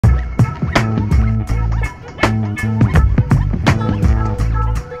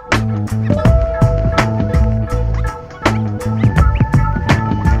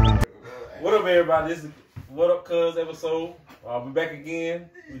This is What Up Cuz episode. We back again.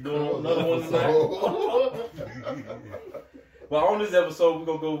 We're doing another one tonight. Well, on this episode,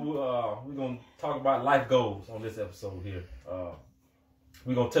 we're gonna talk about life goals on this episode here.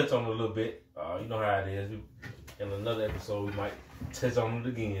 We're gonna touch on it a little bit. You know how it is. In another episode, we might touch on it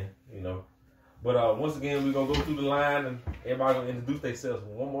again. You know. But once again, we're gonna go through the line and everybody gonna introduce themselves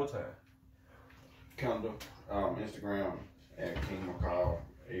one more time. Kendall, Instagram at King McCall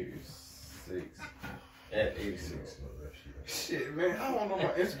 86 at 86. Shit, man, I don't know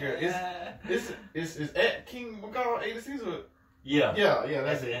my Instagram. It's at King McCall 86 or yeah,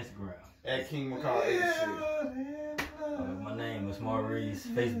 that's it. Instagram. At King McCall 86. My name is Maurice.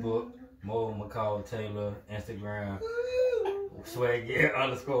 Facebook, Mo McCall Taylor. Instagram,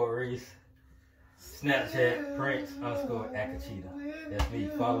 Swaggear_Reese. Snapchat, Prince_Akachita. That's me.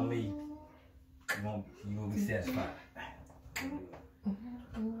 Follow me. You won't be satisfied.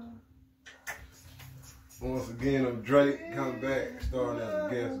 Once again, I'm Drake, coming back, starting as a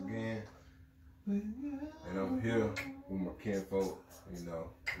guest again. And I'm here with my kinfolk, you know.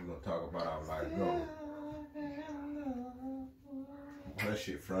 We're gonna talk about our life goals. That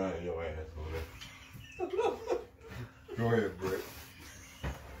shit frying your ass over there. Go ahead, Brett.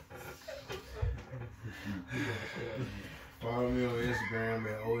 Follow me on Instagram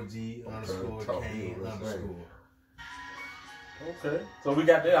at OG_Kane_. Okay, so we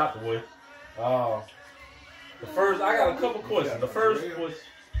got that out the way. The first, I got a couple questions. The first question.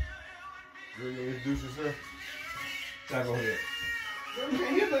 You introduce yourself? Now go ahead. You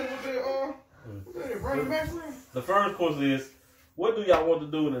can't hit that with that, bring it back. The first question is, what do y'all want to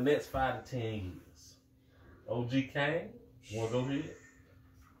do in the next 5 to 10 years? OG Kane, you want to go ahead?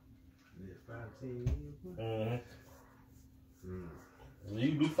 Next 5 to 10 years.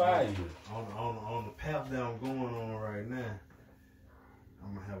 You do 5 years. On the path that I'm going on right now,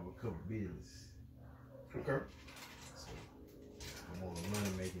 I'm gonna have a couple business. Okay. So I'm on a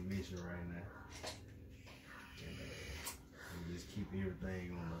money making mission right now. And just keep everything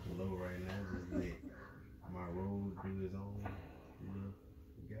on the low right now. Just let my road do its own little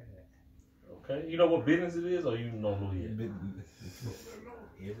guide. Okay, you know what business it is, or you don't know yet?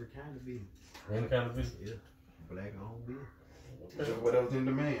 Every kind of business. Any kind of business? Yeah. Black owned business. So whatever's in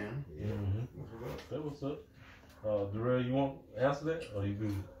demand. Yeah. That what's up. Darrell, you want to answer that, or you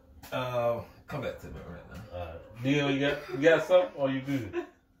good? Come back to me right now. Neil, you got something, or you good?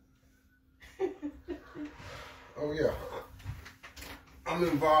 Oh, yeah. I'm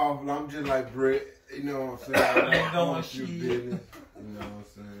involved. I'm just like Brett. You know what I'm saying? I Ain't no want to do shit. business. You know what I'm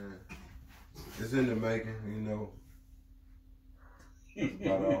saying? It's in the making, you know. But,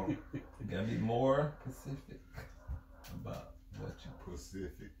 You gotta be more specific about what you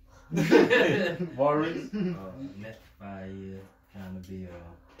Pacific. Maurice? Next 5 years, trying to be a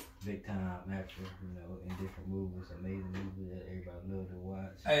big time actor, you know, in different movies, amazing movies that everybody loves to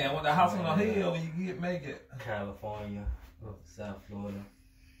watch. Hey, I want the house on the hill when you make it. California, South Florida,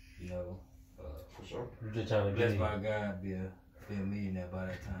 you know. For sure. You're just trying to get Blessed in. by God, be a millionaire by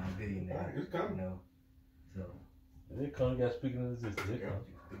that time, billionaire. It's coming. You know, so It come, you got speaking in existence. It come.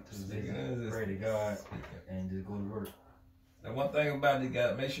 pray to God and just go to work. And one thing about it,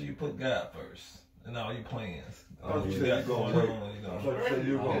 got make sure you put God first in all your plans. All you you said got you gonna going wait. on, you know. Like you said,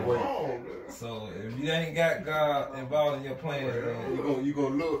 you're going to wait. So if you ain't got God involved in your plans, then You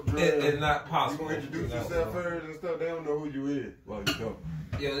gonna look, it's not you possible. gonna introduce you know, yourself so. first and stuff. They don't know who you is. Well, you don't.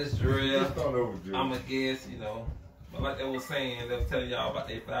 Yeah, this drill. Just start over, Drew. I'm a guest, you know. But like they was saying, they was telling y'all about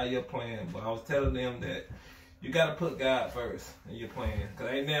their 5-year plan. But I was telling them that you gotta put God first in your plan, cause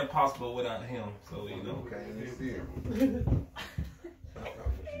ain't nothing possible without Him. So you know. Okay, you see him.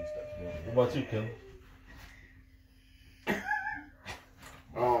 What about you, Kim?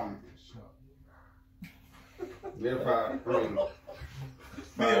 If I bring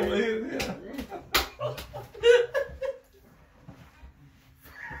Yeah.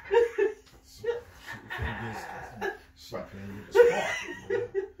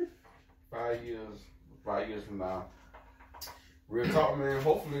 5 years from now. Real talk, man.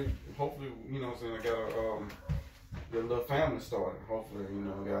 Hopefully, you know what I'm saying, I got a little family started. Hopefully, you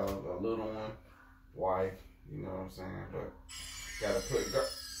know, got a little one, wife, you know what I'm saying, but gotta put God,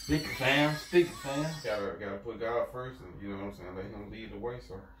 Speaking fam. gotta put God first, and you know what I'm saying, let Him lead the way.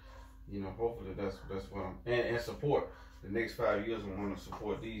 So, you know, hopefully that's what I'm and support. The next 5 years, I want to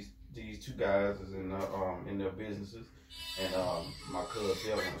support these two guys is in their businesses, and my cousin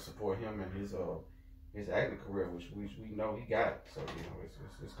Dale want to support him in his acting career, which we know he got it. So you know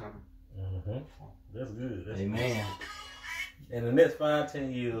it's coming. Mm-hmm. That's good. That's Amen. good. In the next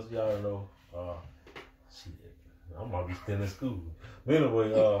 5-10 years, y'all know, shit, I might be still in school. But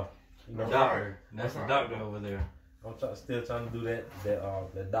anyway, You know, Doctor. That's the doctor over there. I'm still trying to do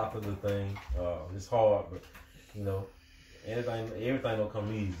that doctor thing. It's hard, but you know, everything don't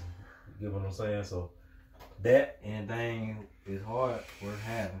come easy. You get what I'm saying? So that anything is hard worth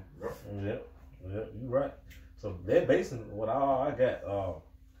having. Yep, you right. So that basically what all I got.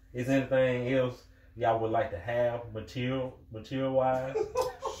 Is anything else y'all would like to have material wise?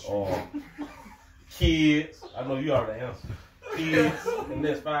 Or kids? I know you already answered. Kids in the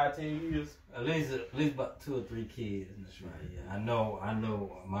next 5-10 years? At least about 2 or 3 kids. That's right. Yeah, I know.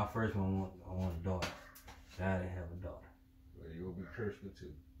 My first one, I want a daughter. So I didn't have a daughter. Well, you'll be cursed with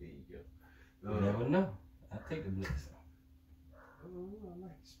 2. There you go. You never know. I take the blessing. Oh, I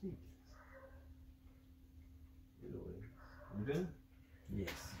like to speak. You done?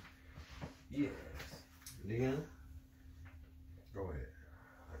 Yes. Yes. Leon? Go ahead.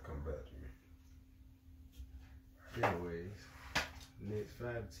 I'll come back to me. Anyways, next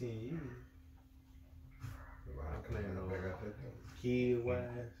 5 to 10 years, I'm planning on kid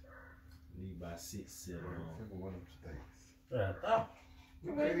wise, need about 6, 7 on. One of them states. Yeah.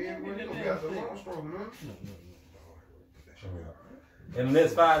 In the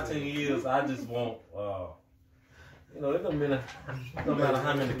next 5-10 years, I just want, you know, it don't matter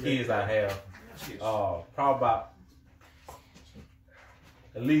how many kids I have. Probably about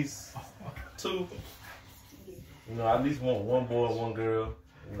at least 2. You know, I at least want 1 boy, 1 girl.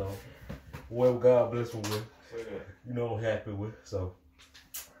 You know, whoever God bless me with, you know, I'm happy with. So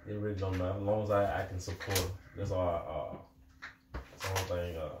it really don't matter as long as I can support them. That's all. That's the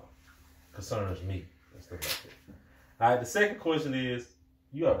only thing concerns me and stuff like that. All right, the second question is,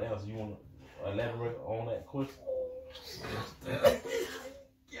 you have the answer. You want to elaborate on that question?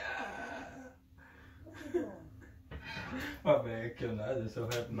 My bad, Kevin. I just so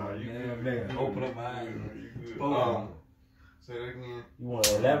happy. No, you good. Man, open up my eyes. You good. Say that again. You want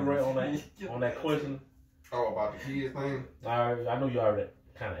to elaborate on that question? Oh, about the kids thing. I know you already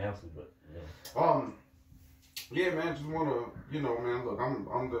kind of answered, but yeah. Yeah, man. Just wanna, you know, man. Look, I'm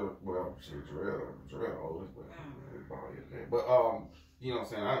the shit, Jarrell oldest, but you know what I'm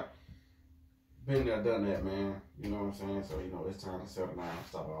saying. I been there, done that, man. You know what I'm saying. So you know, it's time to settle down,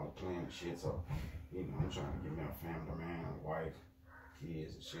 stop all the playing and shit. So you know, I'm trying to get me a family, man, a wife,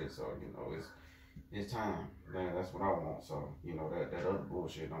 kids and shit. So you know, it's time. Man, that's what I want. So you know, that other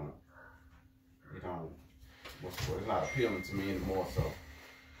bullshit it's not appealing to me anymore.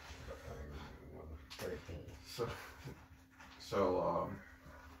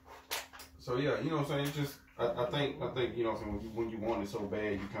 So yeah, you know what I'm saying. Just I think you know what I'm saying. When you want it so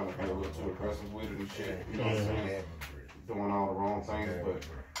bad, you kind of get a little too aggressive with it and shit. You know what I'm saying. Doing all the wrong things, but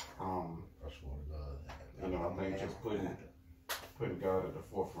you know, I think just putting God at the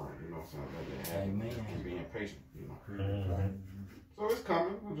forefront. You know what I'm saying. Letting it happen and being patient. You know. Mm-hmm. So it's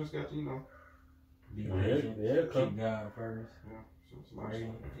coming. I just got to, you know. Be patient. Yeah, keep God first. Yeah. So somebody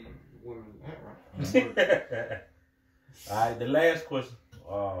keep women that right. All right, the last question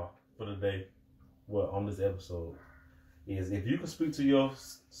for the day, on this episode, is if you could speak to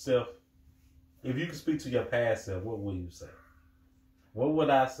yourself, if you could speak to your past self, what would you say? What would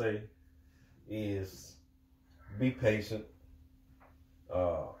I say is be patient,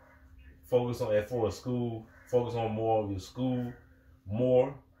 focus on, as for school, focus on more of your school,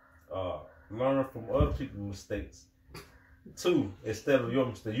 learn from other people's mistakes. 2, instead of your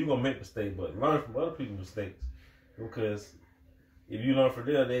mistake, you're gonna make mistakes, but learn from other people's mistakes. Because if you learn from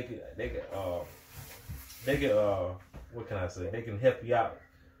them, they can what can I say? They can help you out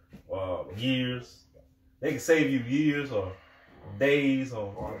years. They can save you years or days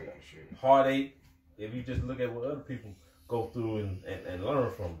or heartache if you just look at what other people go through and learn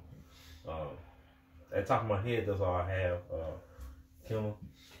from. At the top of my head, that's all I have. Kim.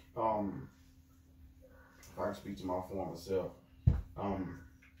 If I could speak to my former self,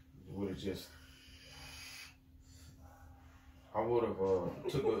 would have just. I would have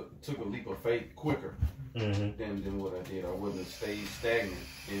took a leap of faith quicker than what I did. I wouldn't have stayed stagnant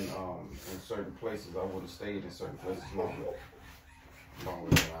in certain places. I would have stayed in certain places longer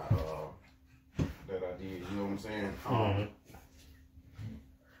than I did. You know what I'm saying?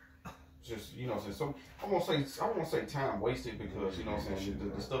 Just, you know what I'm saying. So I won't say time wasted, because you know what I'm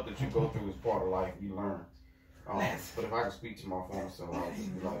saying. The stuff that you go through is part of life. You learn. But if I could speak to my former self, I would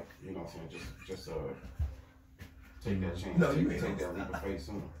just be like, you know what I'm saying. Just take that chance. Take that leap of faith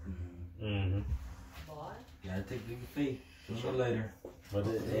sooner. Gotta take the leap of faith sooner or later. But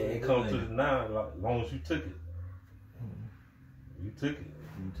it comes to the now, as long as you took it. You took it.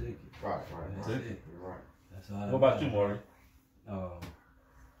 You took it. Right. That's Right. it. You're right. That's all. What about you, Maury?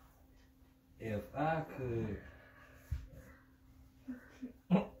 If I could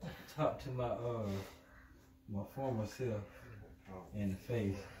talk to my former self in the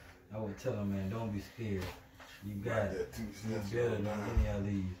face, I would tell him, man, don't be scared. You got it. You're better than any of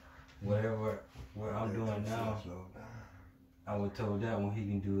these. Whatever what I'm doing now, I would told that one he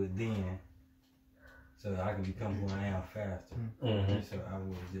can do it then, so I can become who I am faster. So I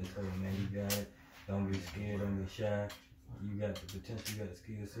would just tell him, man, you got it. Don't be scared. Don't be shy. You got the potential. You got the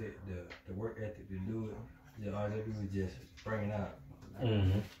skill set, the work ethic to do it. Yeah, all they do is just bring it out. So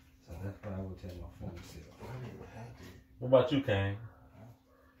that's what I would tell my former self. What about you, Kane?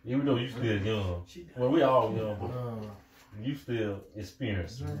 Even though you still young, well, we all young, but you still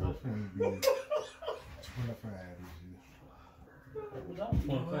experienced. I'm finna be 25 this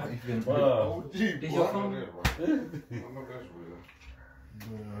year. Did your phone? I know that's real.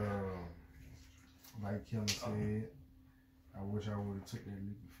 But like Kim said, I wish I would have took that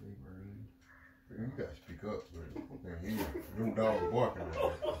leap of faith early. You gotta speak up, bro. Them dogs barking at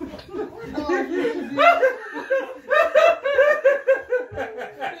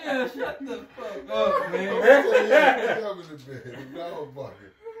Yeah, shut the fuck up, man. Them dogs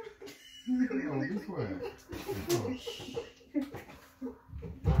barking. No, be quiet. You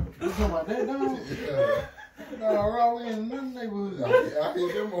talking about that dog? No, Raw, we in none neighborhood. I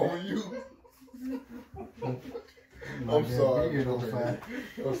hit them on you. I'm sorry.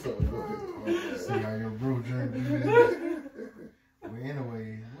 I'm sorry. Go ahead. See how your bro drink. But anyway,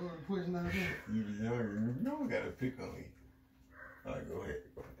 what was the question out there? You was younger. You know we gotta pick on me. Alright, go ahead.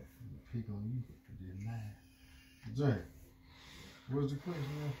 Pick on you. Did not. Jay, what was the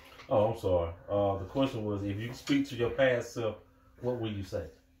question now? Oh, I'm sorry. The question was, if you speak to your past self, what will you say?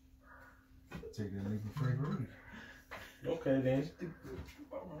 Take that leap of faith early. Okay, then.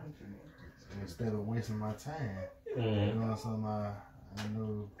 Instead of wasting my time doing something I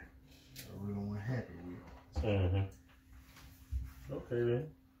know I really wasn't happy with. Okay, then.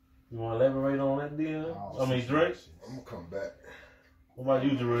 You want to elaborate on that then? Drake? I'm gonna come back. What about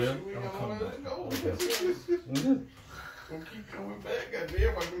you, Jarrell? I'm gonna come back. Gonna keep coming back.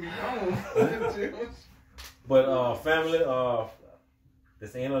 Goddamn, I'm gonna be gone. But family,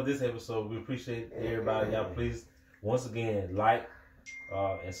 that's the end of this episode. We appreciate everybody. Y'all please, once again, like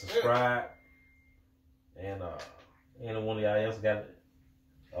and subscribe. And any one of y'all else got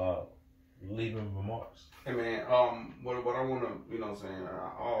leaving remarks? Hey man, what I wanna, you know what I'm saying,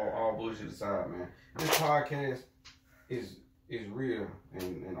 all bullshit aside, man. This podcast is real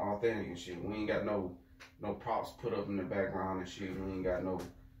and authentic and shit. We ain't got no props put up in the background and shit. We ain't got no,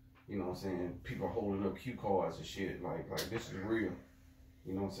 you know what I'm saying, people holding up cue cards and shit. Like this is real.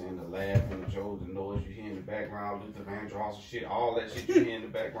 You know what I'm saying? The laugh and the jokes, the noise you hear in the background, Luther Vandross and shit, all that shit you hear in the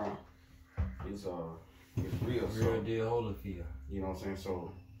background. It's real. Real deal Holyfield. You know what I'm saying?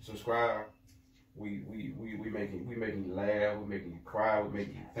 So subscribe. We making you laugh, we making you cry, we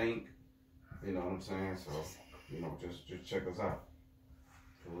making you think. You know what I'm saying? So, you know, just check us out.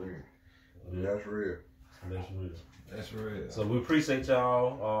 For real. That's real. That's real. So we appreciate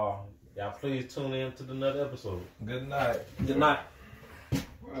y'all. Y'all please tune in to another episode. Good night. Good night.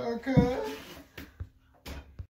 Well, cuz.